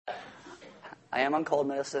I am on cold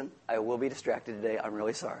medicine. I will be distracted today. I'm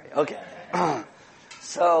really sorry. Okay.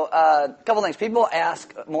 So, a couple things. People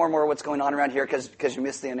ask more and more what's going on around here because you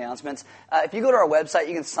missed the announcements. If you go to our website,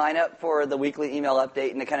 you can sign up for the weekly email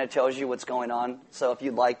update, and it kind of tells you what's going on. So if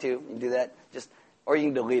you'd like to, you can do that. Or you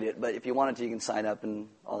can delete it, but if you wanted to, you can sign up and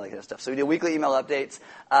all that kind of stuff. So we do weekly email updates.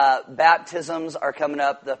 Baptisms are coming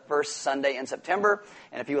up the first Sunday in September.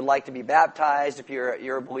 And if you would like to be baptized, if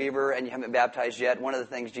you're a believer and you haven't been baptized yet, one of the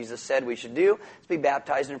things Jesus said we should do is be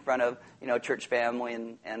baptized in front of church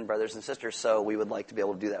family and brothers and sisters. So we would like to be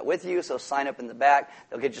able to do that with you. So sign up in the back.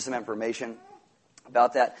 They'll get you some information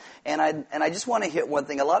about that. And I just want to hit one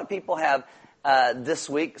thing. A lot of people have this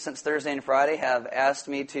week, since Thursday and Friday, have asked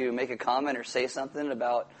me to make a comment or say something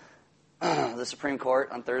about the Supreme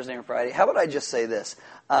Court on Thursday and Friday. How about I just say this?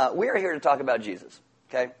 We are here to talk about Jesus,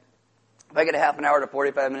 okay? If I get a half an hour to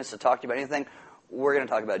 45 minutes to talk to you about anything, we're going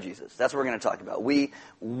to talk about Jesus. That's what we're going to talk about. We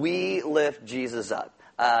lift Jesus up.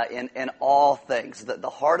 In all things. The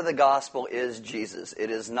heart of the gospel is Jesus.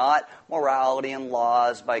 It is not morality and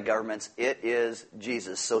laws by governments. It is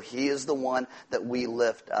Jesus. So he is the one that we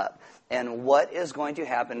lift up. And what is going to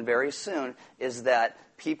happen very soon is that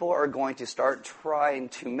people are going to start trying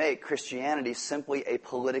to make Christianity simply a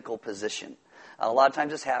political position. A lot of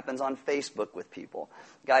times this happens on Facebook with people.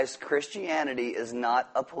 Guys, Christianity is not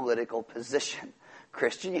a political position.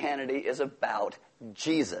 Christianity is about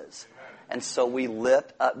Jesus. And so we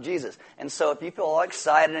lift up Jesus. And so if you feel all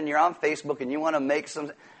excited and you're on Facebook and you want to make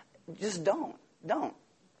some, just don't.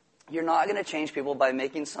 You're not going to change people by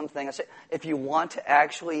making something. If you want to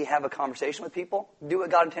actually have a conversation with people, do what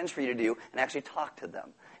God intends for you to do and actually talk to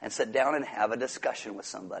them and sit down and have a discussion with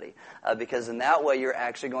somebody. Because in that way, you're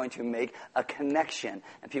actually going to make a connection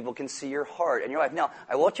and people can see your heart and your life. Now,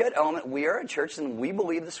 I will tell you at Element, we are a church and we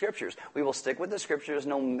believe the Scriptures. We will stick with the Scriptures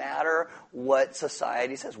no matter what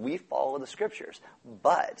society says. We follow the Scriptures.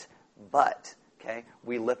 But, okay,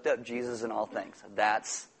 we lift up Jesus in all things.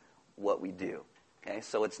 That's what we do. Okay,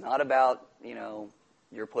 so it's not about,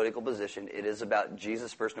 your political position. It is about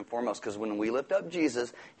Jesus first and foremost, because when we lift up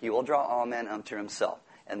Jesus, he will draw all men unto himself.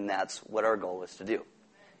 And that's what our goal is to do.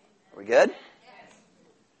 Are we good? Yes.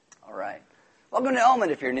 All right. Welcome to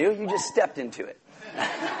Element if you're new. You just stepped into it.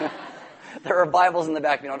 There are Bibles in the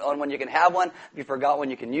back. If you don't own one, you can have one. If you forgot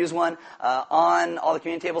one, you can use one. On all the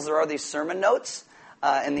community tables, there are these sermon notes.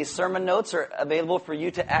 And these sermon notes are available for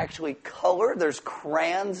you to actually color. There's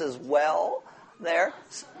crayons as well there.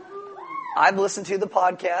 I've listened to the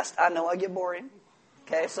podcast. I know I get boring.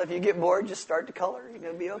 Okay, so if you get bored, just start to color. You're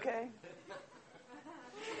going to be okay.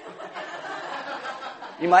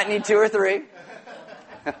 You might need 2 or 3.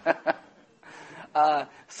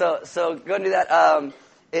 So go and do that.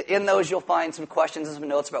 In those, you'll find some questions and some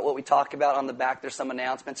notes about what we talked about. On the back, there's some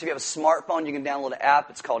announcements. If you have a smartphone, you can download an app.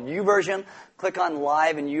 It's called YouVersion. Click on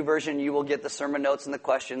Live in YouVersion. You will get the sermon notes and the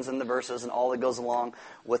questions and the verses and all that goes along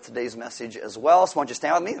with today's message as well. So why don't you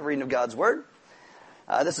stand with me, the reading of God's Word.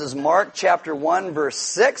 This is Mark chapter 1, verse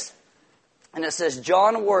 6. And it says,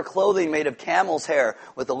 John wore clothing made of camel's hair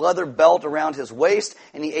with a leather belt around his waist,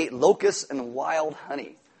 and he ate locusts and wild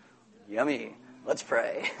honey. Yummy. Let's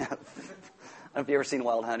pray. I don't know if you've ever seen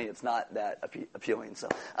wild honey. It's not that appealing. So,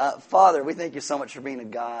 Father, we thank you so much for being a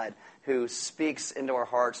God who speaks into our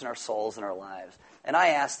hearts and our souls and our lives. And I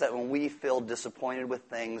ask that when we feel disappointed with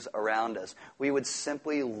things around us, we would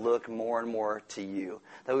simply look more and more to you.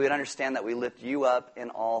 That we would understand that we lift you up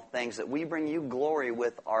in all things. That we bring you glory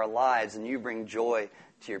with our lives and you bring joy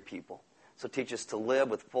to your people. So teach us to live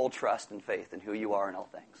with full trust and faith in who you are in all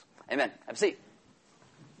things. Amen. Have a seat.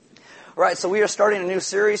 All right, so we are starting a new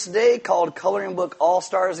series today called Coloring Book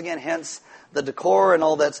All-Stars. Again, hence the decor and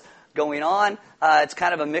all that's going on. It's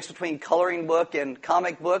kind of a mix between coloring book and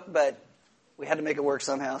comic book, but we had to make it work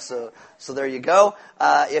somehow, so there you go.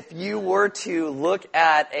 If you were to look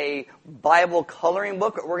at a Bible coloring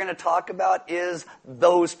book, what we're going to talk about is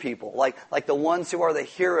those people, like the ones who are the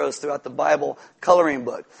heroes throughout the Bible coloring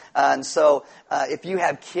book. And so if you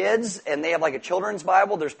have kids and they have like a children's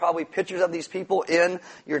Bible, there's probably pictures of these people in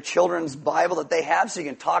your children's Bible that they have, so you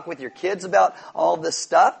can talk with your kids about all of this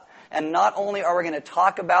stuff. And not only are we going to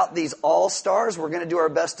talk about these all-stars, we're going to do our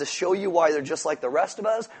best to show you why they're just like the rest of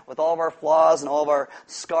us, with all of our flaws and all of our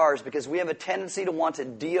scars, because we have a tendency to want to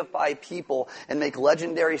deify people and make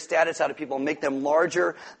legendary status out of people and make them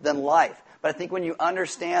larger than life. But I think when you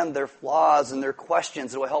understand their flaws and their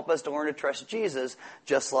questions, it will help us to learn to trust Jesus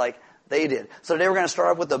just like they did. So today we're going to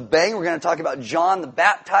start off with a bang. We're going to talk about John the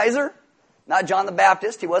Baptizer. Not John the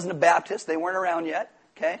Baptist. He wasn't a Baptist. They weren't around yet.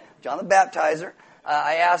 Okay? John the Baptizer.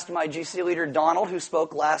 I asked my GC leader, Donald, who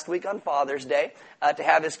spoke last week on Father's Day, to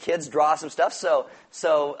have his kids draw some stuff.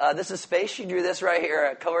 So this is Faith. She drew this right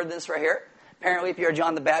here, colored this right here. Apparently, if you're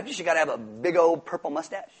John the Baptist, you got to have a big old purple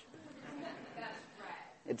mustache.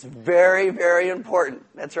 It's very, very important.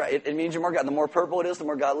 That's right. It means you're more godly. The more purple it is, the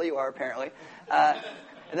more godly you are, apparently. And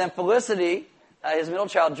then Felicity, his middle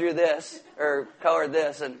child, drew this, or colored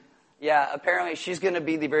this. And yeah, apparently she's going to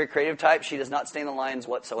be the very creative type. She does not stain the lines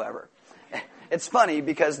whatsoever. It's funny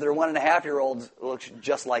because their 1.5-year-olds look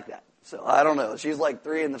just like that. So I don't know. She's like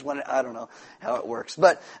 3 and this one, I don't know how it works.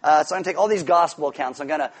 But so I'm going to take all these gospel accounts. I'm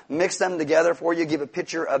going to mix them together for you, give a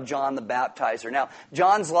picture of John the Baptizer. Now,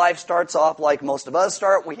 John's life starts off like most of us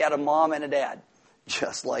start. We had a mom and a dad,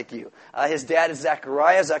 just like you. His dad is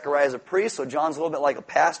Zechariah. Zechariah is a priest, so John's a little bit like a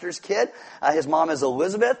pastor's kid. His mom is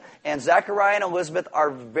Elizabeth. And Zechariah and Elizabeth are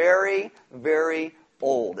very, very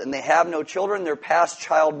old, and they have no children. They're past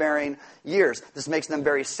childbearing years. This makes them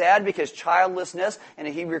very sad because childlessness in a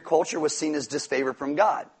Hebrew culture was seen as disfavor from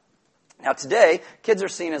God. Now today, kids are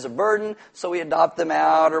seen as a burden, so we adopt them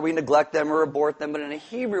out, or we neglect them, or abort them. But in a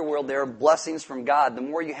Hebrew world, they are blessings from God. The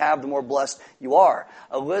more you have, the more blessed you are.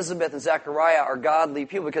 Elizabeth and Zechariah are godly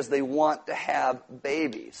people because they want to have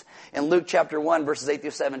babies. In Luke chapter 1, verses 8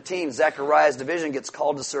 through 17, Zechariah's division gets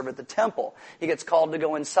called to serve at the temple. He gets called to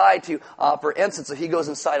go inside to offer incense, so he goes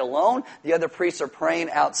inside alone. The other priests are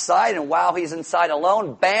praying outside, and while he's inside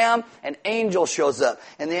alone, bam, an angel shows up.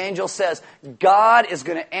 And the angel says, God is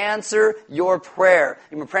going to answer your prayer.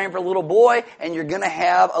 You've been praying for a little boy, and you're going to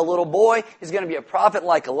have a little boy. He's going to be a prophet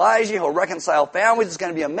like Elijah. He'll reconcile families. It's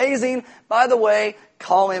going to be amazing. By the way,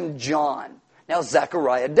 call him John. Now,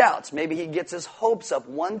 Zechariah doubts. Maybe he gets his hopes up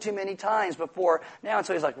one too many times before now. And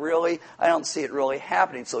so he's like, really? I don't see it really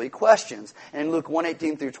happening. So he questions. And in Luke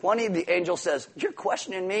 1:18 through 20, the angel says, you're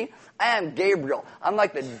questioning me? I am Gabriel. I'm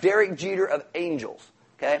like the Derek Jeter of angels.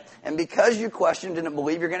 Okay? And because you questioned and didn't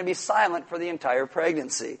believe, you're going to be silent for the entire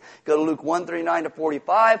pregnancy. Go to Luke 1:39 to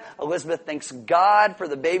 45. Elizabeth thanks God for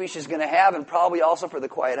the baby she's going to have and probably also for the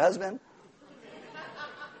quiet husband.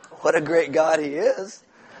 What a great God he is.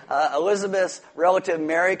 Elizabeth's relative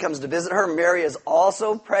Mary comes to visit her. Mary is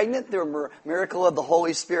also pregnant through a miracle of the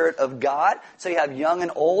Holy Spirit of God. So you have young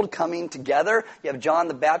and old coming together. You have John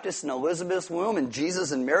the Baptist in Elizabeth's womb and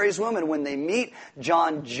Jesus in Mary's womb. And when they meet,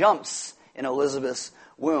 John jumps in Elizabeth's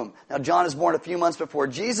womb. Now, John is born a few months before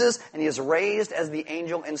Jesus, and he is raised as the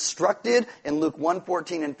angel instructed. In Luke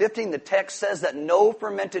 1:14 and 15, the text says that no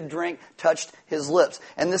fermented drink touched his lips.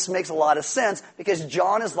 And this makes a lot of sense because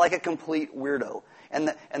John is like a complete weirdo.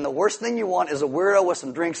 And the worst thing you want is a weirdo with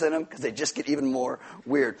some drinks in him because they just get even more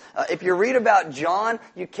weird. If you read about John,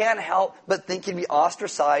 you can't help but think he'd be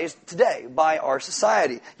ostracized today by our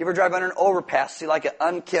society. You ever drive under an overpass, see like an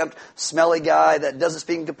unkempt, smelly guy that doesn't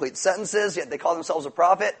speak in complete sentences, yet they call themselves a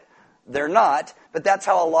prophet? They're not, but that's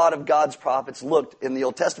how a lot of God's prophets looked in the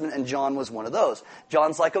Old Testament, and John was one of those.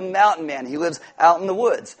 John's like a mountain man. He lives out in the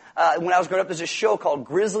woods. When I was growing up, there's a show called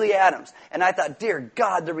Grizzly Adams, and I thought, dear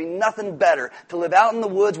God, there'd be nothing better to live out in the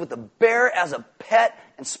woods with a bear as a pet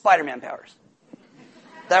and Spider-Man powers.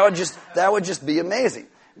 That would just be amazing.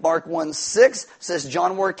 Mark 1:6 says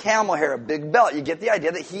John wore camel hair, a big belt. You get the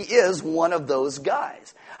idea that he is one of those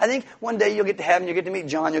guys. I think one day you'll get to heaven, you'll get to meet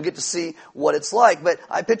John, you'll get to see what it's like. But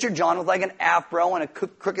I picture John with like an afro and a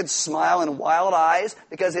crooked smile and wild eyes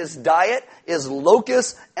because his diet is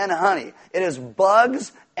locusts and honey. It is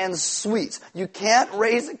bugs and sweets. You can't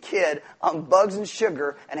raise a kid on bugs and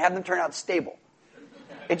sugar and have them turn out stable.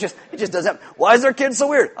 It just doesn't happen. Why is their kid so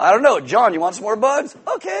weird? I don't know. John, you want some more bugs?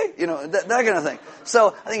 Okay. That kind of thing.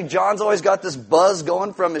 So I think John's always got this buzz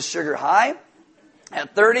going from his sugar high.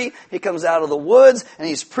 At 30, he comes out of the woods and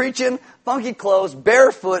he's preaching, funky clothes,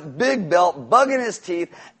 barefoot, big belt, bug in his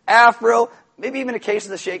teeth, afro, maybe even a case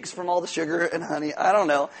of the shakes from all the sugar and honey. I don't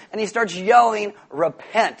know. And he starts yelling,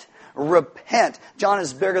 repent. Repent. John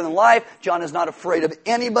is bigger than life. John is not afraid of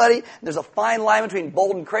anybody. There's a fine line between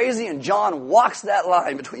bold and crazy, and John walks that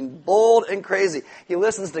line between bold and crazy. He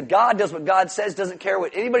listens to God, does what God says, doesn't care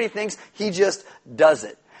what anybody thinks. He just does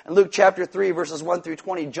it. In Luke chapter 3, verses 1 through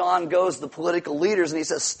 20, John goes to the political leaders and he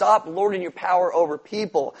says, stop lording your power over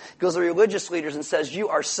people. He goes to the religious leaders and says, you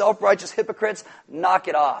are self-righteous hypocrites, knock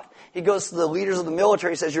it off. He goes to the leaders of the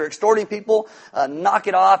military and says, you're extorting people, knock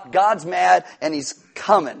it off. God's mad and he's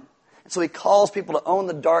coming. And so he calls people to own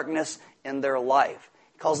the darkness in their life.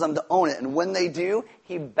 He calls them to own it. And when they do,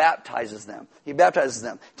 he baptizes them. He baptizes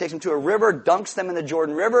them. Takes them to a river, dunks them in the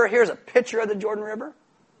Jordan River. Here's a picture of the Jordan River.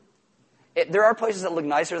 There are places that look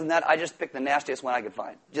nicer than that. I just picked the nastiest one I could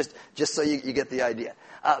find, just so you get the idea.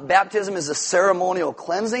 Baptism is a ceremonial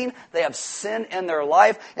cleansing. They have sin in their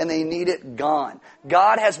life, and they need it gone.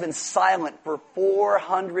 God has been silent for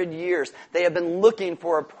 400 years. They have been looking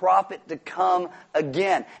for a prophet to come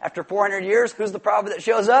again. After 400 years, who's the prophet that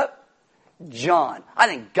shows up? John. I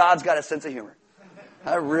think God's got a sense of humor.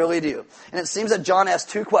 I really do. And it seems that John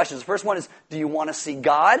asks two questions. The first one is, do you want to see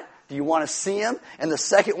God? Do you want to see Him? And the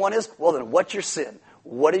second one is, well then, what's your sin?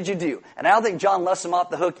 What did you do? And I don't think John lets him off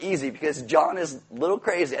the hook easy, because John is a little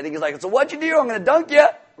crazy. I think he's like, so what'd you do? I'm going to dunk you.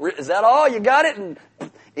 Is that all? You got it? And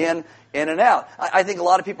in and out. I think a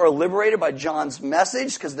lot of people are liberated by John's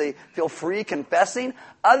message because they feel free confessing.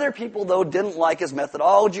 Other people, though, didn't like his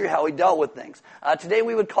methodology or how he dealt with things. Today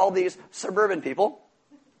we would call these suburban people.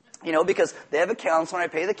 You know, because they have a counselor, I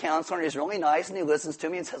pay the counselor, and he's really nice, and he listens to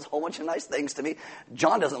me and says a whole bunch of nice things to me.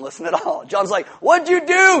 John doesn't listen at all. John's like, what'd you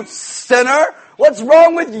do, sinner? What's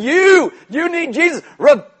wrong with you? You need Jesus.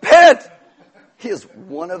 Repent! He is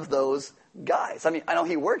one of those guys. I mean, I know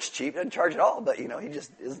he works cheap, doesn't charge at all, but, you know, he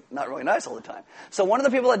just is not really nice all the time. So one of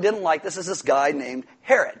the people that didn't like this is this guy named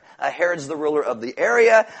Herod. Herod's the ruler of the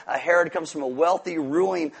area. Herod comes from a wealthy,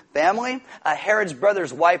 ruling family. Herod's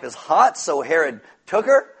brother's wife is hot, so Herod took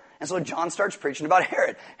her. And so John starts preaching about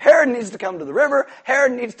Herod. Herod needs to come to the river,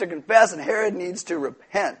 Herod needs to confess, and Herod needs to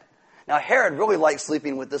repent. Now, Herod really likes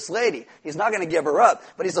sleeping with this lady. He's not going to give her up,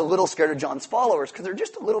 but he's a little scared of John's followers because they're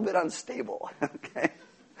just a little bit unstable. Okay?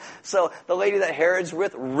 So the lady that Herod's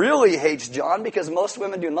with really hates John because most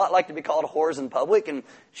women do not like to be called whores in public, and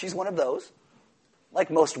she's one of those.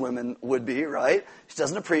 Like most women would be, right? She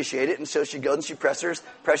doesn't appreciate it, and so she goes and she pressures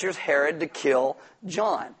Herod to kill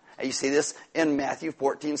John. You see this in Matthew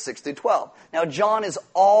 14, 6 through 12. Now, John is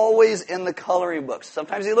always in the coloring books.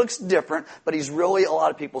 Sometimes he looks different, but he's really a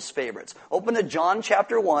lot of people's favorites. Open to John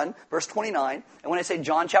chapter 1, verse 29. And when I say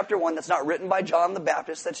John chapter 1, that's not written by John the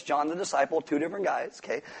Baptist. That's John the disciple, two different guys.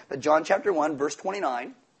 Okay, but John chapter 1, verse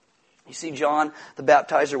 29. You see, John the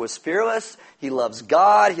Baptizer was fearless. He loves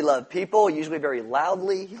God. He loved people, usually very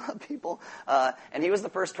loudly. He loved people. And he was the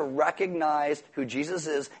first to recognize who Jesus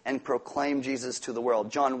is and proclaim Jesus to the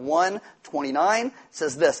world. John 1:29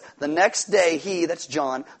 says this, the next day he, that's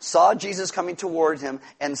John, saw Jesus coming toward him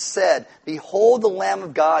and said, behold the Lamb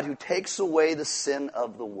of God who takes away the sin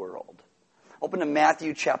of the world. Open to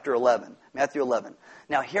Matthew chapter 11. Matthew 11.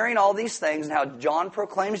 Now, hearing all these things and how John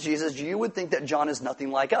proclaims Jesus, you would think that John is nothing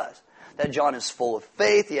like us. That John is full of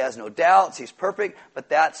faith, he has no doubts, he's perfect, but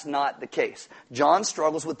that's not the case. John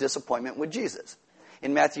struggles with disappointment with Jesus.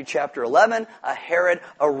 In Matthew chapter 11, Herod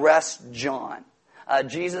arrests John.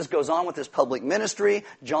 Jesus goes on with his public ministry.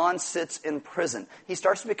 John sits in prison. He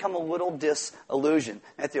starts to become a little disillusioned.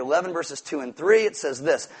 Matthew 11, verses 2 and 3, it says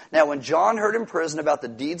this, now when John heard in prison about the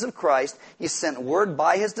deeds of Christ, he sent word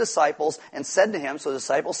by his disciples and said to him, so the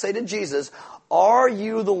disciples say to Jesus, are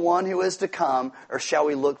you the one who is to come, or shall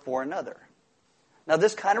we look for another? Now,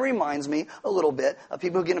 this kind of reminds me a little bit of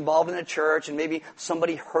people who get involved in a church and maybe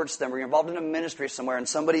somebody hurts them, or you're involved in a ministry somewhere and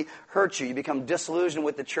somebody hurts you. You become disillusioned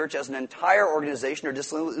with the church as an entire organization or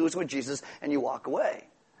disillusioned with Jesus and you walk away.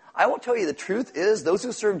 I will tell you the truth is those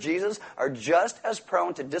who serve Jesus are just as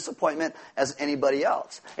prone to disappointment as anybody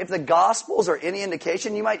else. If the Gospels are any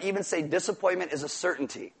indication, you might even say disappointment is a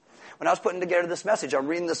certainty. When I was putting together this message, I'm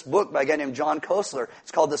reading this book by a guy named John Kosler.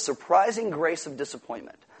 It's called The Surprising Grace of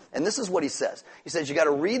Disappointment. And this is what he says. He says, you got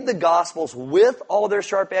to read the Gospels with all their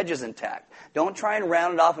sharp edges intact. Don't try and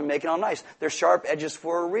round it off and make it all nice. They're sharp edges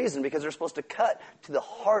for a reason, because they're supposed to cut to the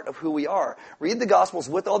heart of who we are. Read the Gospels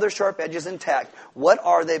with all their sharp edges intact. What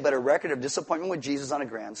are they but a record of disappointment with Jesus on a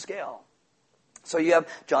grand scale? So you have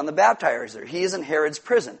John the Baptizer. He is in Herod's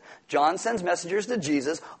prison. John sends messengers to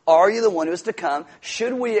Jesus. Are you the one who is to come?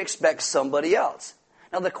 Should we expect somebody else?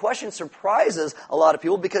 Now, the question surprises a lot of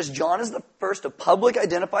people because John is the first to publicly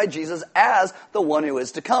identify Jesus as the one who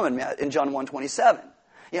is to come in John 1:27.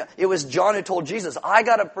 Yeah, it was John who told Jesus, I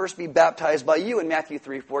got to first be baptized by you in Matthew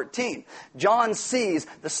 3:14. John sees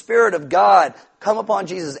the Spirit of God come upon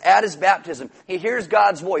Jesus at his baptism. He hears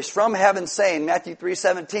God's voice from heaven saying, Matthew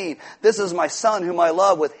 3:17, this is my Son whom I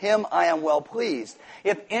love, with him I am well pleased.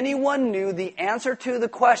 If anyone knew the answer to the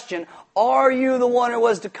question, are you the one who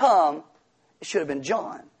was to come? It should have been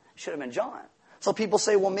John. It should have been John. So people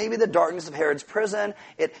say, well, maybe the darkness of Herod's prison,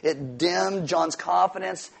 it dimmed John's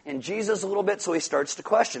confidence in Jesus a little bit, so he starts to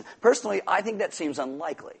question. Personally, I think that seems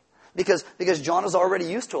unlikely. Because John is already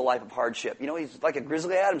used to a life of hardship. You know, he's like a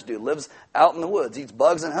Grizzly Adams dude, lives out in the woods, eats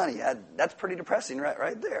bugs and honey. That's pretty depressing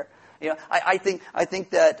right there. You know, I think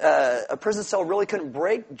that a prison cell really couldn't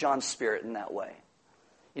break John's spirit in that way.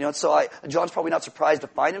 John's probably not surprised to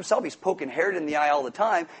find himself. He's poking Herod in the eye all the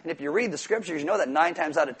time. And if you read the scriptures, you know that 9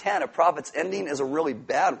 times out of 10, a prophet's ending is a really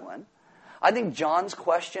bad one. I think John's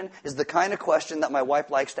question is the kind of question that my wife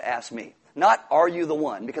likes to ask me. Not, are you the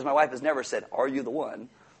one? Because my wife has never said, are you the one?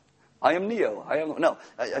 I am Neo. No.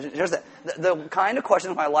 Here's that. The kind of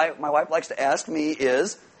question my wife likes to ask me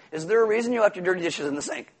is there a reason you left your dirty dishes in the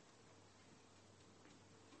sink?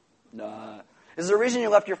 Nah. Is there a reason you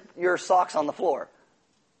left your socks on the floor?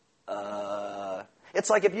 It's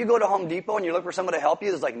like if you go to Home Depot and you look for someone to help you,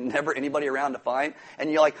 there's like never anybody around to find, and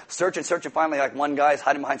you like search and finally like one guy's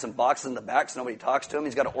hiding behind some boxes in the back so nobody talks to him.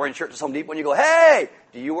 He's got an orange shirt to Home Depot, and you go, hey,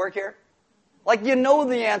 do you work here? Like you know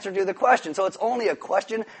the answer to the question. So it's only a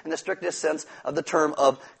question in the strictest sense of the term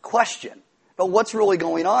of question. But what's really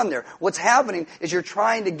going on there? What's happening is you're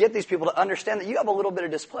trying to get these people to understand that you have a little bit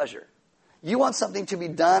of displeasure. You want something to be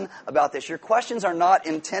done about this. Your questions are not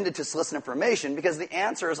intended to solicit information because the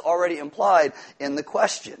answer is already implied in the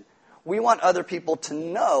question. We want other people to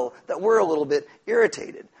know that we're a little bit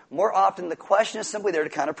irritated. More often, the question is simply there to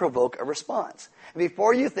kind of provoke a response. And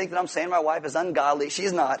before you think that I'm saying my wife is ungodly,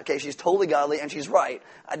 she's not. Okay, she's totally godly, and she's right.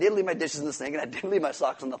 I did leave my dishes in the sink, and I did leave my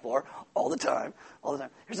socks on the floor all the time.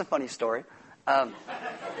 Here's a funny story.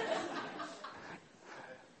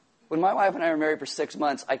 When my wife and I were married for 6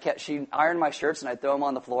 months, she ironed my shirts and I'd throw them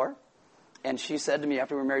on the floor. And she said to me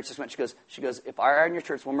after we were married 6 months, she goes, if I iron your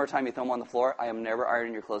shirts one more time, you throw them on the floor, I am never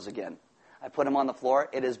ironing your clothes again. I put them on the floor.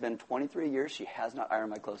 It has been 23 years. She has not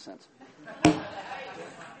ironed my clothes since.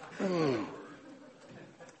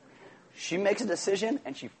 She makes a decision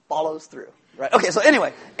and she follows through. Right? Okay, so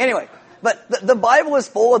anyway. But the Bible is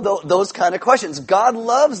full of those kind of questions. God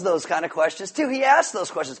loves those kind of questions too. He asks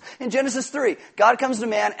those questions. In Genesis 3, God comes to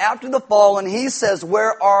man after the fall and he says,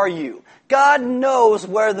 where are you? God knows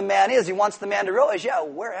where the man is. He wants the man to realize,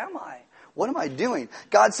 where am I? What am I doing?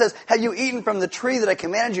 God says, have you eaten from the tree that I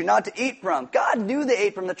commanded you not to eat from? God knew they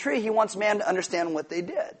ate from the tree. He wants man to understand what they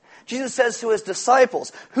did. Jesus says to his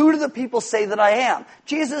disciples, who do the people say that I am?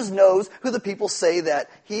 Jesus knows who the people say that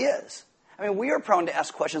he is. I mean, we are prone to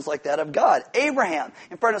ask questions like that of God. Abraham,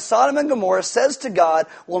 in front of Sodom and Gomorrah, says to God,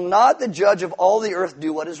 will not the judge of all the earth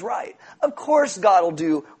do what is right? Of course God will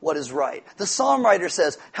do what is right. The psalm writer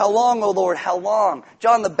says, how long, O Lord, how long?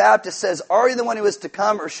 John the Baptist says, are you the one who is to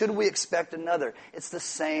come, or should we expect another? It's the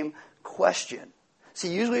same question.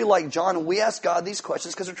 See, usually like John, we ask God these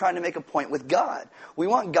questions because we're trying to make a point with God. We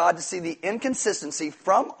want God to see the inconsistency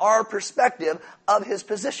from our perspective of his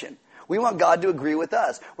position. We want God to agree with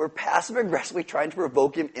us. We're passive-aggressively trying to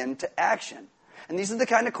provoke him into action. And these are the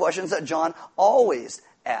kind of questions that John always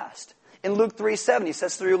asked. In Luke 3:7, he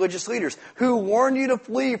says to the religious leaders, who warned you to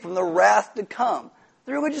flee from the wrath to come?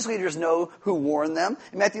 The religious leaders know who warned them.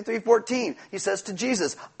 In Matthew 3:14, he says to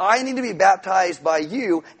Jesus, I need to be baptized by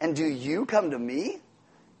you, and do you come to me?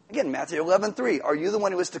 Again, Matthew 11:3, are you the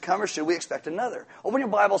one who is to come, or should we expect another? Open your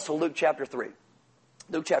Bibles to Luke chapter 3.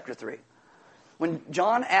 Luke chapter 3. When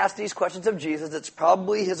John asked these questions of Jesus, it's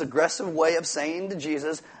probably his aggressive way of saying to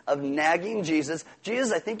Jesus, of nagging Jesus,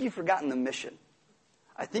 Jesus, I think you've forgotten the mission.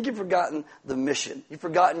 I think you've forgotten the mission. You've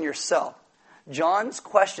forgotten yourself. John's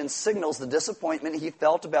question signals the disappointment he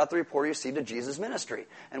felt about the report he received of Jesus' ministry.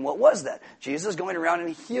 And what was that? Jesus going around and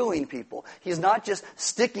healing people. He's not just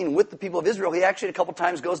sticking with the people of Israel. He actually a couple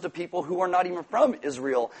times goes to people who are not even from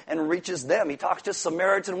Israel and reaches them. He talks to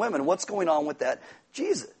Samaritan women. What's going on with that?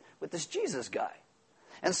 With this Jesus guy.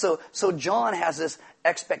 And so John has this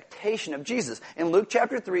expectation of Jesus. In Luke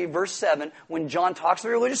chapter 3, verse 7, when John talks to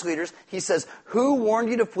the religious leaders, he says, who warned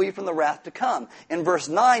you to flee from the wrath to come? In verse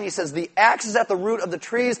 9, he says, the axe is at the root of the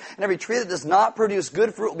trees, and every tree that does not produce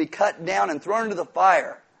good fruit will be cut down and thrown into the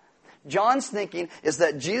fire. John's thinking is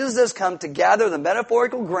that Jesus has come to gather the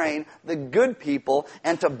metaphorical grain, the good people,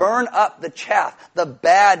 and to burn up the chaff, the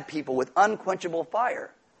bad people, with unquenchable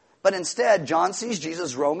fire. But instead, John sees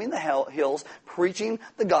Jesus roaming the hills, preaching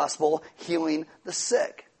the gospel, healing the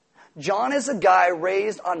sick. John is a guy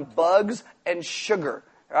raised on bugs and sugar,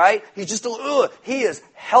 right? He's just he is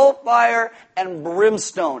hellfire and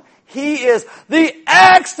brimstone. He is, the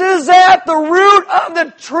axe is at the root of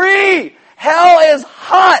the tree. Hell is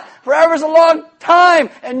hot. Forever's a long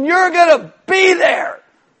time, and you're going to be there.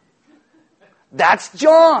 That's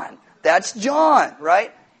John. That's John,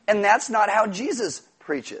 right? And that's not how Jesus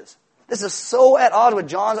preaches. This is so at odds with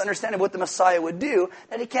John's understanding of what the Messiah would do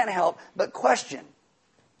that he can't help but question.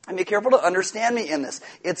 And be careful to understand me in this.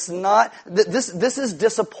 It's not, this is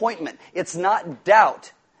disappointment. It's not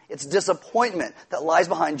doubt. It's disappointment that lies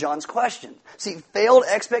behind John's question. See, failed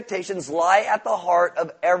expectations lie at the heart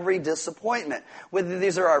of every disappointment. Whether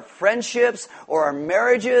these are our friendships or our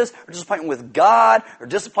marriages or disappointment with God or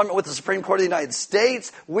disappointment with the Supreme Court of the United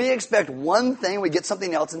States, we expect one thing, we get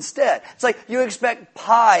something else instead. It's like you expect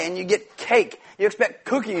pie and you get cake. You expect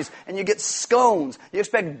cookies and you get scones. You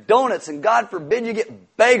expect donuts and God forbid you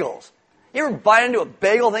get bagels. You ever bite into a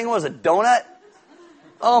bagel thinking it was a donut?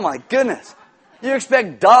 Oh my goodness. You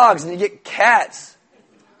expect dogs and you get cats.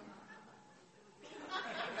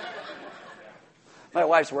 My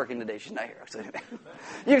wife's working today. She's not here. So anyway.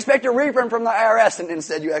 You expect a refund from the IRS and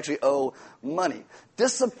instead you actually owe money.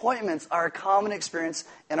 Disappointments are a common experience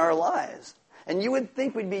in our lives. And you would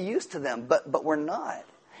think we'd be used to them, but we're not.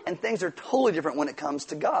 And things are totally different when it comes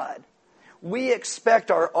to God. We expect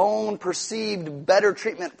our own perceived better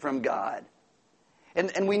treatment from God.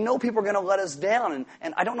 And we know people are going to let us down.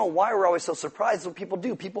 And I don't know why we're always so surprised when people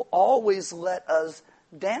do. People always let us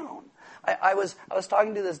down. I was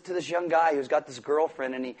talking to this young guy who's got this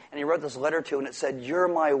girlfriend, and he wrote this letter to her, and it said, "You're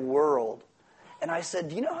my world." And I said,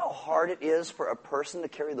 do you know how hard it is for a person to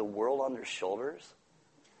carry the world on their shoulders?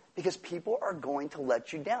 Because people are going to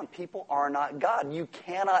let you down. People are not God. You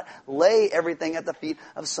cannot lay everything at the feet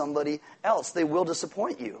of somebody else. They will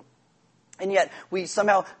disappoint you. And yet, we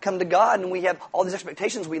somehow come to God and we have all these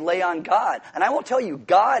expectations we lay on God. And I will tell you,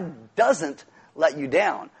 God doesn't let you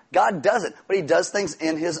down. God doesn't, but He does things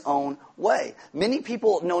in His own way. Many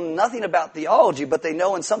people know nothing about theology, but they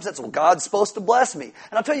know in some sense, well, God's supposed to bless me.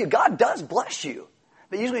 And I'll tell you, God does bless you,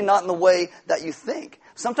 but usually not in the way that you think.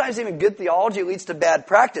 Sometimes even good theology leads to bad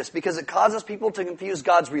practice because it causes people to confuse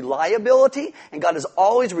God's reliability, and God is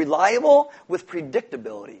always reliable, with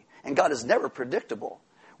predictability. And God is never predictable.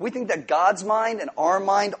 We think that God's mind and our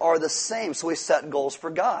mind are the same, so we set goals for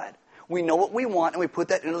God. We know what we want, and we put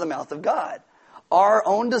that into the mouth of God. Our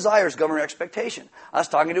own desires govern our expectation. I was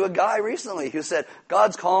talking to a guy recently who said,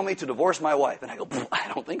 God's calling me to divorce my wife. And I go,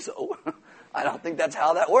 I don't think so. I don't think that's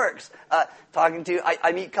how that works.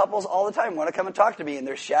 I meet couples all the time who want to come and talk to me, and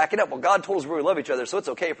they're shacking up. Well, God told us we love each other, so it's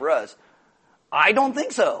okay for us. I don't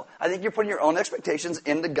think so. I think you're putting your own expectations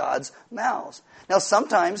into God's mouths. Now,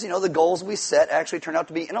 sometimes, the goals we set actually turn out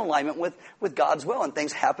to be in alignment with God's will, and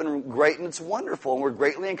things happen great, and it's wonderful, and we're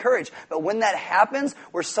greatly encouraged. But when that happens,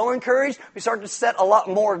 we're so encouraged, we start to set a lot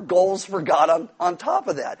more goals for God on top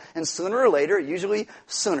of that. And sooner or later, usually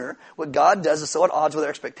sooner, what God does is so at odds with our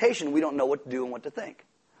expectation, we don't know what to do and what to think.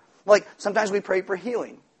 Like, sometimes we pray for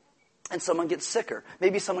healing, and someone gets sicker.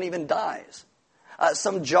 Maybe someone even dies.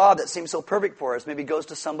 Some job that seems so perfect for us maybe goes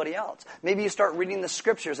to somebody else. Maybe you start reading the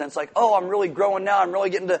scriptures and it's like, oh, I'm really growing now. I'm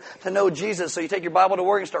really getting to know Jesus. So you take your Bible to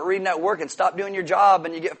work and start reading at work and stop doing your job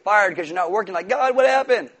and you get fired because you're not working. Like, God, what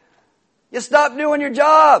happened? You stopped doing your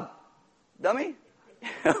job. Dummy.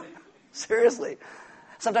 Seriously.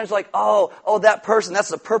 Sometimes like, oh, that person, that's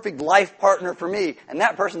the perfect life partner for me. And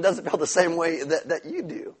that person doesn't feel the same way that you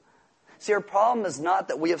do. See, our problem is not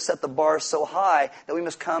that we have set the bar so high that we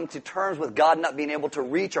must come to terms with God not being able to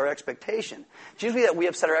reach our expectation. It's usually that we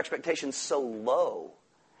have set our expectations so low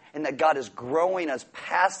and that God is growing us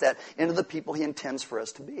past that into the people He intends for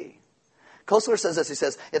us to be. Kostler says this. He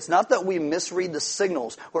says, it's not that we misread the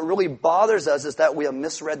signals. What really bothers us is that we have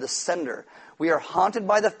misread the sender. We are haunted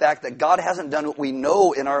by the fact that God hasn't done what we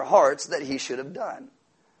know in our hearts that He should have done.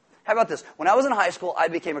 How about this? When I was in high school, I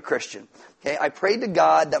became a Christian. Okay, I prayed to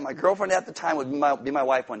God that my girlfriend at the time would be my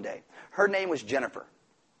wife one day. Her name was Jennifer.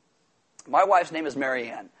 My wife's name is Mary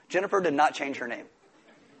Ann. Jennifer did not change her name.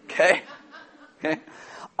 Okay?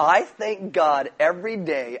 I thank God every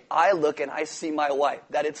day I look and I see my wife,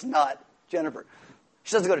 that it's not Jennifer.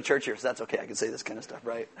 She doesn't go to church here, so that's okay. I can say this kind of stuff,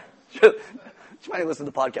 right? She might listen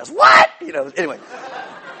to the podcast. What? Anyway.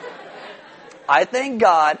 I thank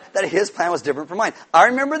God that His plan was different from mine. I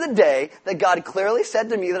remember the day that God clearly said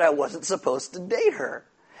to me that I wasn't supposed to date her.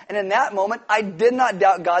 And in that moment, I did not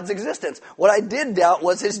doubt God's existence. What I did doubt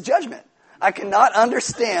was His judgment. I cannot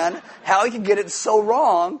understand how He could get it so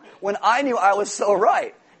wrong when I knew I was so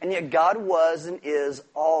right. And yet God was and is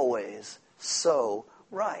always so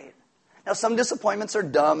right. Now, some disappointments are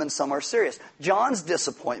dumb and some are serious. John's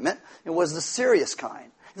disappointment was the serious kind.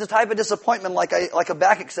 It's a type of disappointment like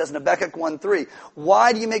Habakkuk says in Habakkuk 1:3.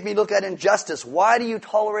 Why do you make me look at injustice? Why do you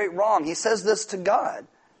tolerate wrong? He says this to God.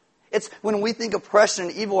 It's when we think oppression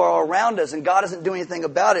and evil are all around us and God isn't doing anything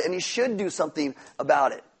about it, and He should do something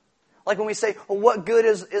about it. Like when we say, well, what good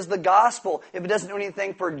is the gospel if it doesn't do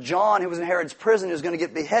anything for John, who was in Herod's prison, who's going to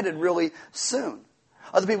get beheaded really soon?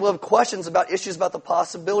 Other people have questions about issues about the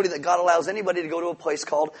possibility that God allows anybody to go to a place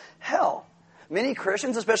called hell. Many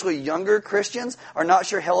Christians, especially younger Christians, are not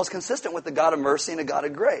sure hell is consistent with the God of mercy and a God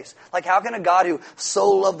of grace. Like, how can a God who so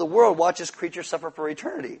loved the world watch his creatures suffer for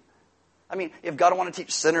eternity? I mean, if God wanted to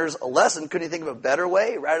teach sinners a lesson, couldn't he think of a better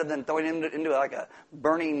way rather than throwing him into like a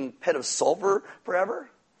burning pit of sulfur forever?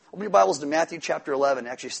 Open your Bibles to Matthew chapter 11.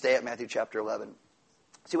 Actually, stay at Matthew chapter 11.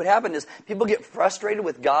 See, what happened is people get frustrated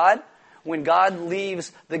with God when God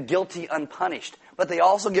leaves the guilty unpunished. But they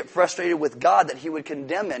also get frustrated with God that he would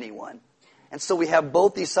condemn anyone. And so we have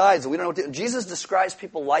both these sides. We don't know what to do. Jesus describes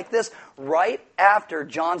people like this right after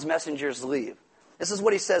John's messengers leave. This is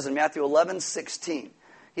what he says in Matthew 11:16.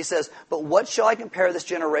 He says, "But what shall I compare this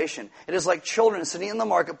generation? It is like children sitting in the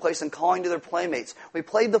marketplace and calling to their playmates. We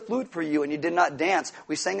played the flute for you, and you did not dance.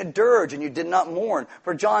 We sang a dirge, and you did not mourn.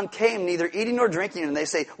 For John came neither eating nor drinking, and they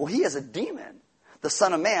say, well, he is a demon. The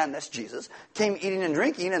Son of Man," that's Jesus, "came eating and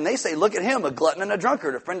drinking, and they say, look at him, a glutton and a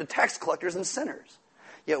drunkard, a friend of tax collectors and sinners.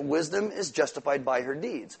 Yet wisdom is justified by her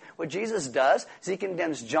deeds." What Jesus does is he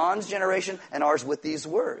condemns John's generation and ours with these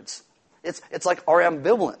words. It's like our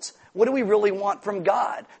ambivalence. What do we really want from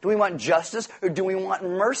God? Do we want justice or do we want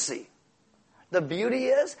mercy? The beauty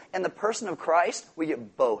is, in the person of Christ, we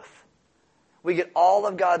get both. We get all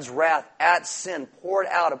of God's wrath at sin poured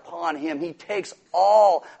out upon him. He takes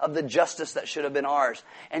all of the justice that should have been ours,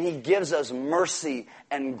 and he gives us mercy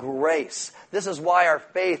and grace. This is why our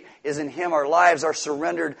faith is in him. Our lives are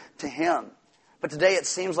surrendered to him. But today it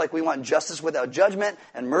seems like we want justice without judgment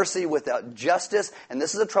and mercy without justice. And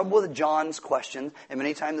this is the trouble with John's question, and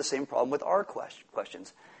many times the same problem with our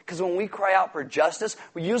questions. Because when we cry out for justice,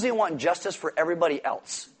 we usually want justice for everybody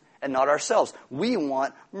else and not ourselves. We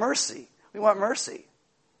want mercy. We want mercy.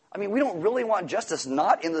 I mean, we don't really want justice,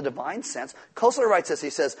 not in the divine sense. Kosler writes this, he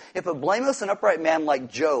says, "If a blameless and upright man like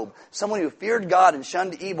Job, someone who feared God and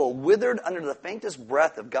shunned evil, withered under the faintest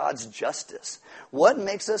breath of God's justice, what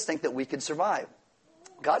makes us think that we could survive?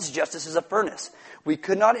 God's justice is a furnace. We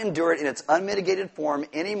could not endure it in its unmitigated form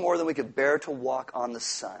any more than we could bear to walk on the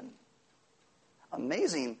sun."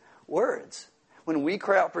 Amazing words. When we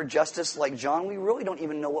cry out for justice like John, we really don't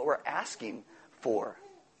even know what we're asking for.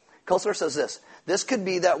 Kosler says this, "This could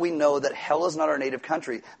be that we know that hell is not our native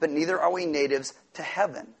country, but neither are we natives to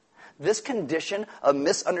heaven. This condition of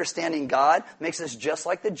misunderstanding God makes us just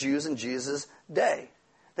like the Jews in Jesus' day.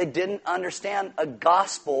 They didn't understand a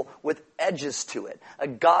gospel with edges to it, a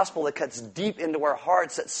gospel that cuts deep into our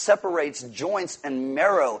hearts, that separates joints and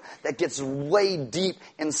marrow, that gets way deep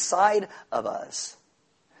inside of us.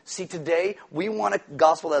 See, today, we want a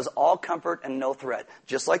gospel that is all comfort and no threat.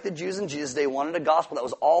 Just like the Jews in Jesus' day wanted a gospel that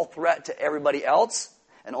was all threat to everybody else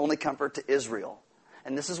and only comfort to Israel.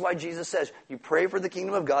 And this is why Jesus says, you pray for the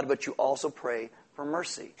kingdom of God, but you also pray for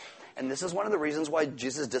mercy. And this is one of the reasons why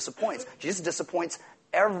Jesus disappoints. Jesus disappoints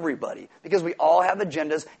everybody because we all have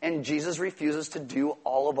agendas, and Jesus refuses to do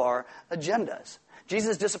all of our agendas.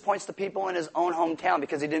 Jesus disappoints the people in his own hometown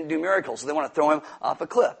because he didn't do miracles, so they want to throw him off a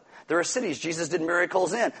cliff. There are cities Jesus did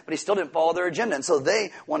miracles in, but he still didn't follow their agenda, and so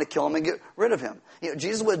they want to kill him and get rid of him.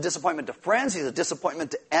 Jesus was a disappointment to friends. He's a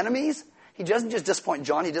disappointment to enemies. He doesn't just disappoint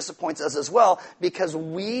John, he disappoints us as well because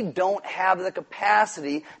we don't have the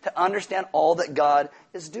capacity to understand all that God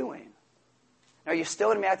is doing. Now, are you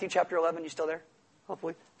still in Matthew chapter 11? You still there?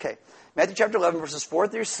 Hopefully. Okay. Matthew chapter 11, verses 4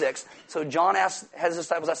 through 6. So John has his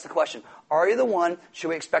disciples ask the question, are you the one? Should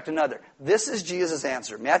we expect another? This is Jesus'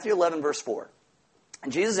 answer. Matthew 11, verse 4.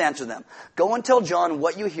 And Jesus answered them, go and tell John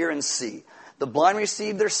what you hear and see. The blind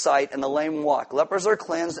receive their sight, and the lame walk. Lepers are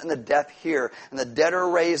cleansed, and the deaf hear. And the dead are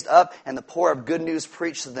raised up, and the poor have good news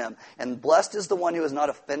preached to them. And blessed is the one who is not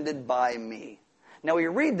offended by me. Now we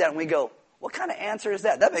read that and we go, what kind of answer is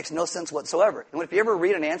that? That makes no sense whatsoever. And if you ever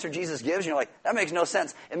read an answer Jesus gives, you're like, that makes no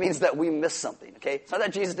sense. It means that we missed something, okay? It's not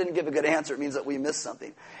that Jesus didn't give a good answer. It means that we missed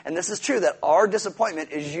something. And this is true, that our disappointment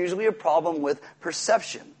is usually a problem with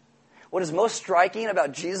perception. What is most striking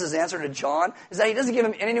about Jesus' answer to John is that he doesn't give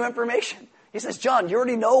him any new information. He says, John, you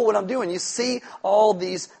already know what I'm doing. You see all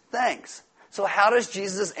these things. So how does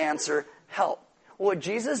Jesus' answer help? Well, what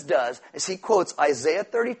Jesus does is he quotes Isaiah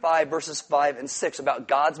 35, verses 5 and 6 about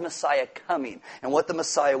God's Messiah coming and what the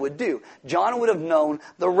Messiah would do. John would have known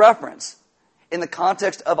the reference. In the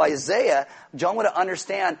context of Isaiah, John would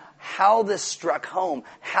understand how this struck home,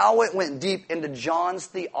 how it went deep into John's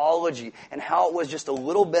theology, and how it was just a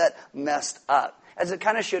little bit messed up. As it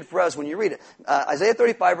kind of should for us when you read it. Isaiah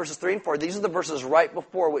 35, verses 3 and 4, these are the verses right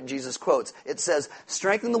before what Jesus quotes. It says,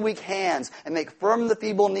 strengthen the weak hands and make firm the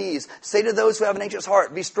feeble knees. Say to those who have an anxious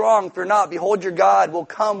heart, be strong, fear not. Behold, your God will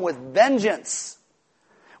come with vengeance.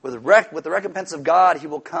 With the recompense of God, he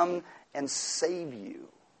will come and save you.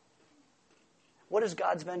 What is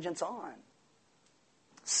God's vengeance on?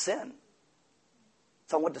 Sin.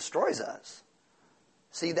 It's not what destroys us.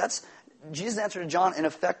 See, that's Jesus' answer to John, in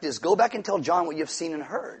effect, is go back and tell John what you've seen and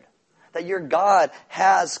heard. That your God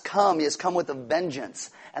has come. He has come with a vengeance.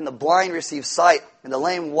 And the blind receive sight, and the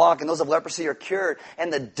lame walk, and those of leprosy are cured,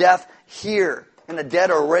 and the deaf hear, and the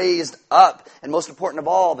dead are raised up. And most important of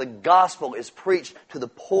all, the gospel is preached to the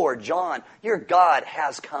poor. John, your God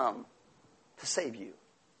has come to save you.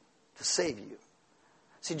 To save you.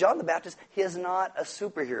 See, John the Baptist, he is not a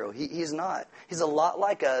superhero. He's not. He's a lot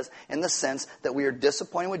like us in the sense that we are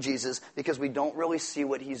disappointed with Jesus because we don't really see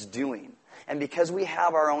what he's doing. And because we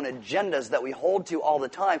have our own agendas that we hold to all the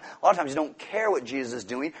time, a lot of times we don't care what Jesus is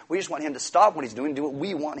doing. We just want him to stop what he's doing and do what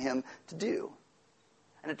we want him to do.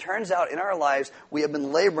 And it turns out in our lives, we have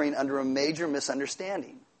been laboring under a major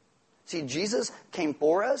misunderstanding. See, Jesus came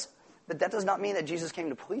for us, but that does not mean that Jesus came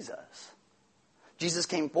to please us. Jesus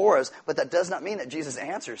came for us, but that does not mean that Jesus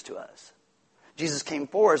answers to us. Jesus came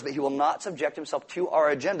for us, but he will not subject himself to our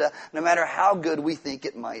agenda, no matter how good we think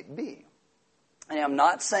it might be. And I'm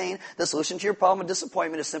not saying the solution to your problem of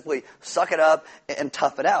disappointment is simply suck it up and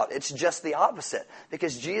tough it out. It's just the opposite,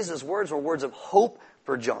 because Jesus' words were words of hope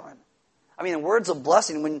for John. I mean, words of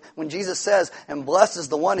blessing, when Jesus says, and blessed is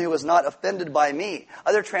the one who is not offended by me.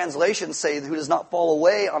 Other translations say, who does not fall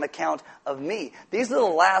away on account of me. These are the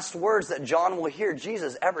last words that John will hear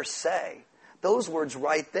Jesus ever say. Those words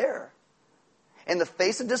right there. In the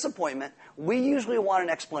face of disappointment, we usually want an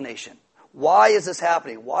explanation. Why is this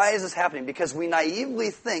happening? Why is this happening? Because we naively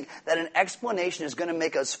think that an explanation is going to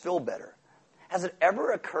make us feel better. Has it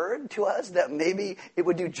ever occurred to us that maybe it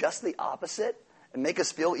would do just the opposite? And make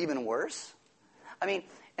us feel even worse? I mean,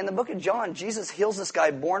 in the book of John, Jesus heals this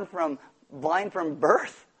guy blind from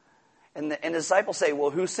birth. And the disciples say, well,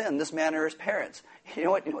 who sinned, this man or his parents? You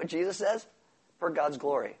know what Jesus says? For God's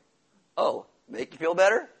glory. Oh, make you feel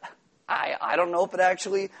better? I don't know if it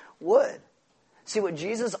actually would. See, what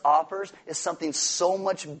Jesus offers is something so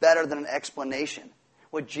much better than an explanation.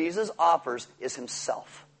 What Jesus offers is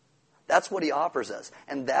himself. That's what he offers us.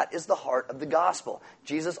 And that is the heart of the gospel.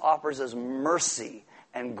 Jesus offers us mercy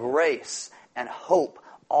and grace and hope,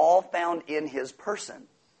 all found in his person.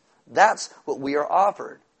 That's what we are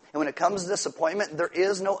offered. And when it comes to disappointment, there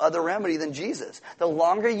is no other remedy than Jesus. The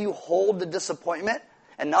longer you hold the disappointment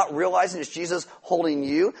and not realizing it's Jesus holding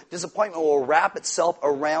you, disappointment will wrap itself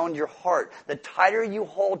around your heart. The tighter you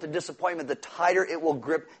hold to disappointment, the tighter it will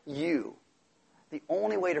grip you. The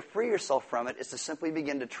only way to free yourself from it is to simply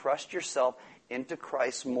begin to trust yourself into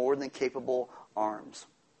Christ's more than capable arms.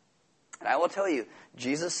 And I will tell you,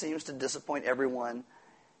 Jesus seems to disappoint everyone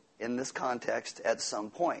in this context at some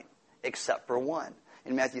point, except for one.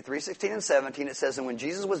 In Matthew 3:16 and 17, it says, and when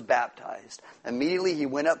Jesus was baptized, immediately he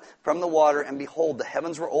went up from the water, and behold, the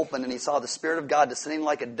heavens were opened, and he saw the Spirit of God descending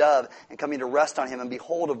like a dove and coming to rest on him. And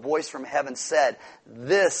behold, a voice from heaven said,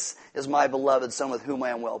 this is my beloved Son with whom I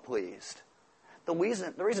am well pleased. The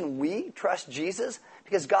reason we trust Jesus,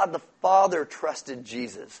 because God the Father trusted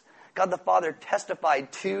Jesus. God the Father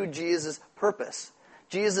testified to Jesus' purpose.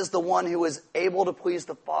 Jesus is the one who is able to please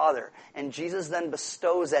the Father. And Jesus then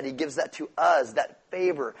bestows that. He gives that to us, that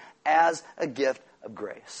favor, as a gift of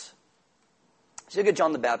grace. So look at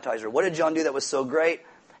John the Baptizer. What did John do that was so great?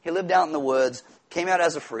 He lived out in the woods, came out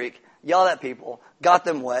as a freak, yelled at people, got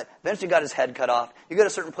them wet, eventually got his head cut off. You go to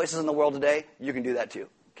certain places in the world today, you can do that too.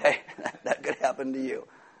 Okay? That could happen to you.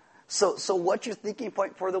 So what's your thinking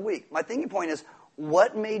point for the week? My thinking point is,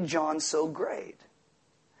 what made John so great?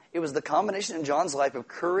 It was the combination in John's life of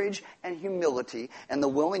courage and humility and the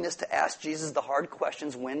willingness to ask Jesus the hard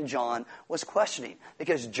questions when John was questioning.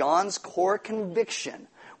 Because John's core conviction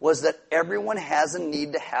was that everyone has a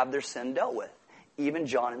need to have their sin dealt with, even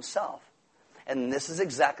John himself. And this is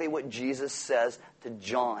exactly what Jesus says to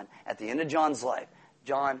John at the end of John's life.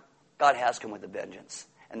 John, God has come with a vengeance.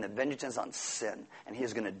 And the vengeance is on sin. And he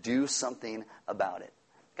is going to do something about it.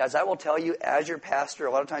 Guys, I will tell you, as your pastor,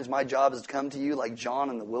 a lot of times my job is to come to you like John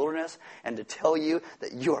in the wilderness and to tell you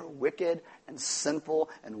that you are wicked and sinful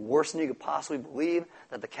and worse than you could possibly believe,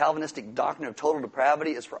 that the Calvinistic doctrine of total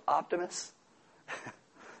depravity is for optimists.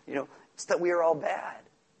 It's that we are all bad.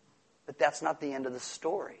 But that's not the end of the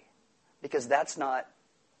story, because that's not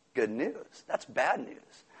good news. That's bad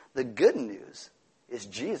news. The good news is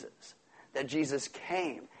Jesus, that Jesus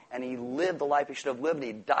came and he lived the life he should have lived, and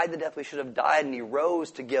he died the death we should have died, and he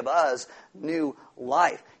rose to give us new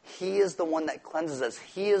life. He is the one that cleanses us.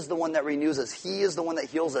 He is the one that renews us. He is the one that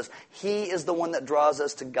heals us. He is the one that draws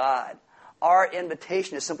us to God. Our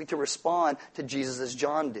invitation is simply to respond to Jesus as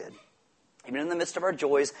John did. Even in the midst of our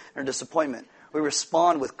joys and our disappointment, we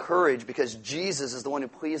respond with courage because Jesus is the one who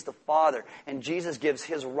pleased the Father, and Jesus gives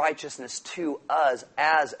his righteousness to us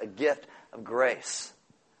as a gift of grace.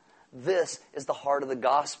 This is the heart of the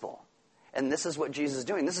gospel. And this is what Jesus is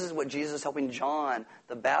doing. This is what Jesus is helping John,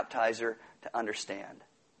 the baptizer, to understand.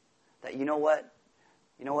 That you know what?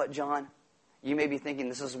 You know what, John? You may be thinking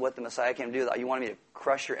this is what the Messiah came to do. That you want me to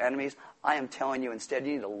crush your enemies. I am telling you instead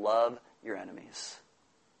you need to love your enemies.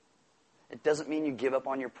 It doesn't mean you give up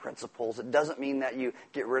on your principles. It doesn't mean that you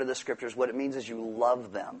get rid of the scriptures. What it means is you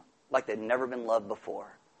love them like they've never been loved before.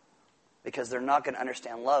 Because they're not going to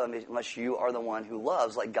understand love unless you are the one who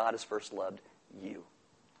loves like God has first loved you.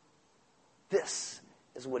 This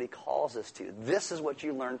is what he calls us to. This is what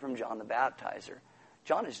you learn from John the Baptizer.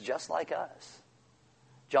 John is just like us.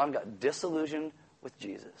 John got disillusioned with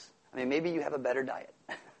Jesus. I mean, maybe you have a better diet.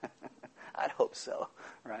 I'd hope so,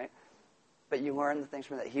 right? But you learn the things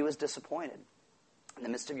from that. He was disappointed. In the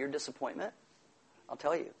midst of your disappointment, I'll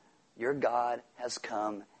tell you, your God has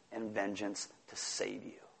come in vengeance to save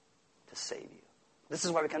you. To save you. This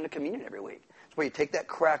is why we come to communion every week. It's where you take that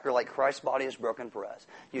cracker like Christ's body is broken for us.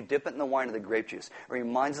 You dip it in the wine of the grape juice. It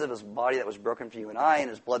reminds us of his body that was broken for you and I and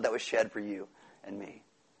his blood that was shed for you and me.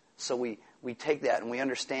 So we take that and we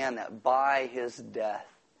understand that by his death,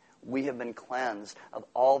 we have been cleansed of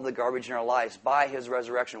all of the garbage in our lives. By his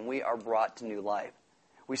resurrection, we are brought to new life.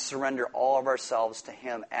 We surrender all of ourselves to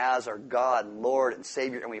him as our God, Lord, and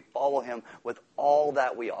Savior, and we follow him with all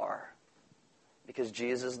that we are. Because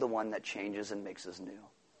Jesus is the one that changes and makes us new.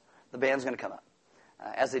 The band's going to come up.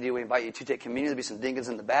 As they do, we invite you to take communion. There'll be some deacons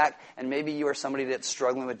in the back, and maybe you are somebody that's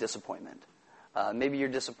struggling with disappointment. Maybe you're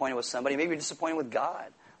disappointed with somebody. Maybe you're disappointed with God.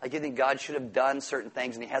 Like you think God should have done certain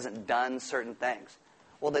things, and he hasn't done certain things.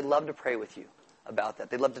 Well, they'd love to pray with you about that.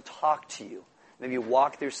 They'd love to talk to you. Maybe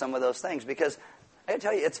walk through some of those things. Because I gotta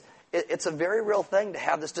tell you, it's a very real thing to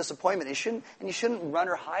have this disappointment. You shouldn't run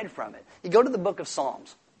or hide from it. You go to the book of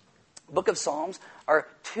Psalms. Book of Psalms are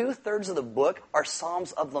 2/3 of the book are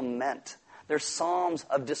Psalms of lament. They're Psalms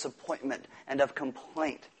of disappointment and of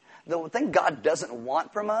complaint. The thing God doesn't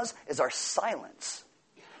want from us is our silence.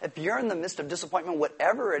 If you're in the midst of disappointment,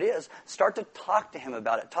 whatever it is, start to talk to him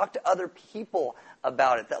about it. Talk to other people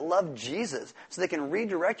about it that love Jesus so they can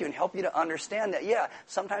redirect you and help you to understand that, yeah,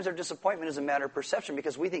 sometimes our disappointment is a matter of perception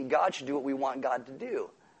because we think God should do what we want God to do.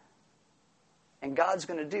 And God's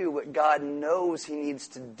going to do what God knows he needs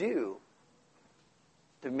to do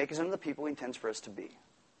to make us into the people he intends for us to be.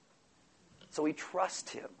 So we trust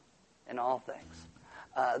him in all things.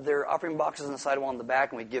 There are offering boxes on the sidewall in the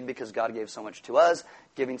back, and we give because God gave so much to us.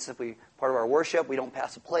 Giving is simply part of our worship. We don't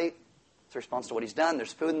pass a plate. It's a response to what he's done.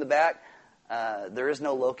 There's food in the back. There is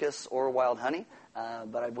no locusts or wild honey,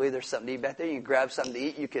 but I believe there's something to eat back there. You can grab something to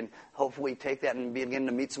eat. You can hopefully take that and begin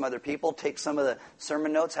to meet some other people. Take some of the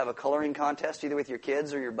sermon notes. Have a coloring contest either with your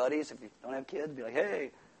kids or your buddies. If you don't have kids, be like,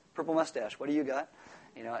 hey, purple mustache, what do you got?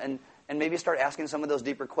 You know, and maybe start asking some of those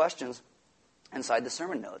deeper questions inside the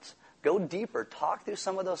sermon notes. Go deeper. Talk through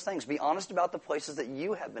some of those things. Be honest about the places that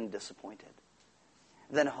you have been disappointed.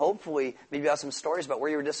 Then hopefully, maybe you have some stories about where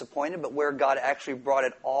you were disappointed, but where God actually brought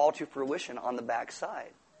it all to fruition on the backside.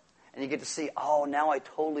 And you get to see, oh, now I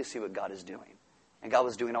totally see what God is doing. And God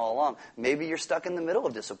was doing all along. Maybe you're stuck in the middle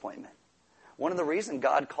of disappointment. One of the reasons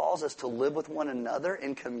God calls us to live with one another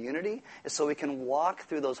in community is so we can walk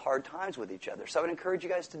through those hard times with each other. So I would encourage you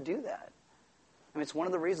guys to do that. I mean, it's one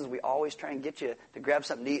of the reasons we always try and get you to grab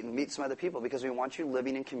something to eat and meet some other people, because we want you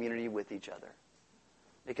living in community with each other.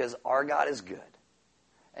 Because our God is good,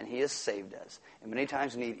 and he has saved us. And many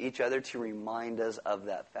times we need each other to remind us of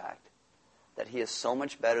that fact, that he is so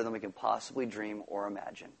much better than we can possibly dream or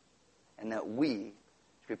imagine, and that we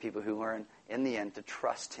should be people who learn, in the end, to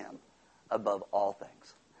trust him above all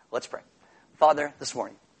things. Let's pray. Father, this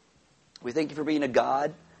morning, we thank you for being a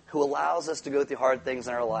God who allows us to go through hard things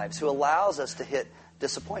in our lives, who allows us to hit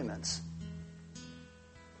disappointments,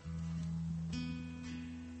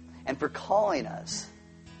 and for calling us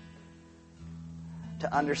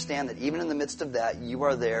to understand that even in the midst of that, you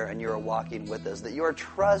are there and you are walking with us, that you are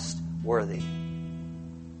trustworthy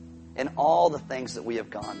in all the things that we have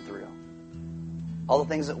gone through, all the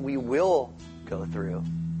things that we will go through,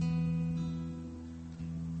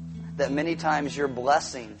 that many times your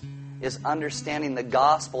blessing is understanding the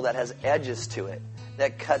gospel that has edges to it,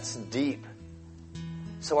 that cuts deep,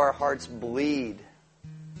 so our hearts bleed,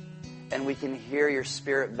 and we can hear your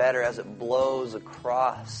Spirit better as it blows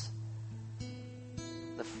across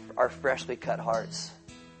our freshly cut hearts.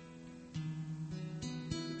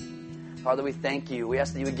 Father, we thank you. We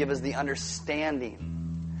ask that you would give us the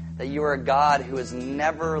understanding that you are a God who has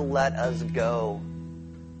never let us go,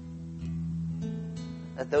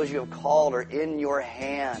 that those you have called are in your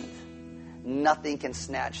hand. Nothing can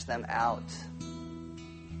snatch them out.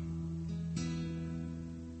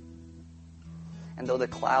 And though the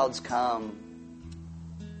clouds come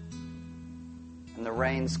and the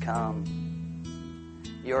rains come,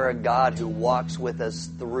 you're a God who walks with us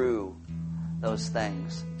through those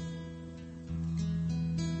things.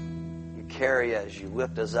 You carry us, you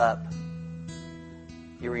lift us up.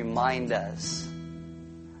 You remind us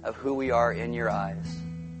of who we are in your eyes.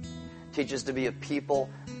 Teach us to be a people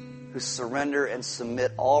who surrender and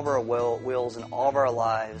submit all of our wills and all of our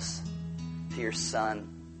lives to your Son.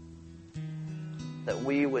 That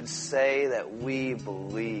we would say that we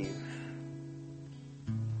believe.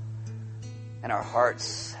 And our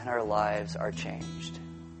hearts and our lives are changed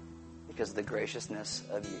because of the graciousness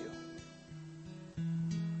of you.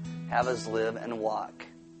 Have us live and walk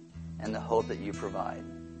in the hope that you provide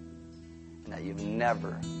and that you've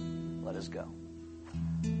never let us go.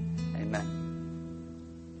 Amen.